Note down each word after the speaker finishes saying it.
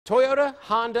Toyota,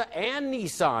 Honda, and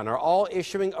Nissan are all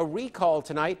issuing a recall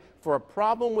tonight for a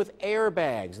problem with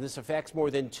airbags. This affects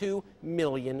more than 2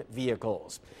 million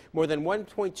vehicles. More than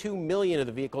 1.2 million of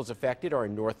the vehicles affected are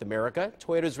in North America.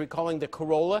 Toyota is recalling the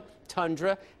Corolla,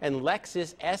 Tundra, and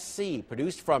Lexus SC,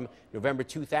 produced from November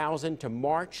 2000 to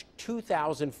March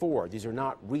 2004. These are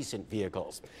not recent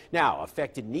vehicles. Now,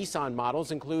 affected Nissan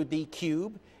models include the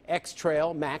Cube,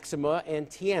 X-Trail, Maxima, and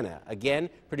Tiana, again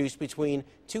produced between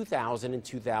 2000 and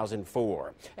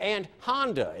 2004. And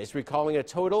Honda is recalling a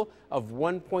total of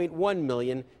 1.1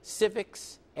 million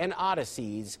Civics and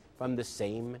Odysseys from the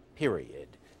same period.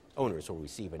 Owners will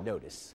receive a notice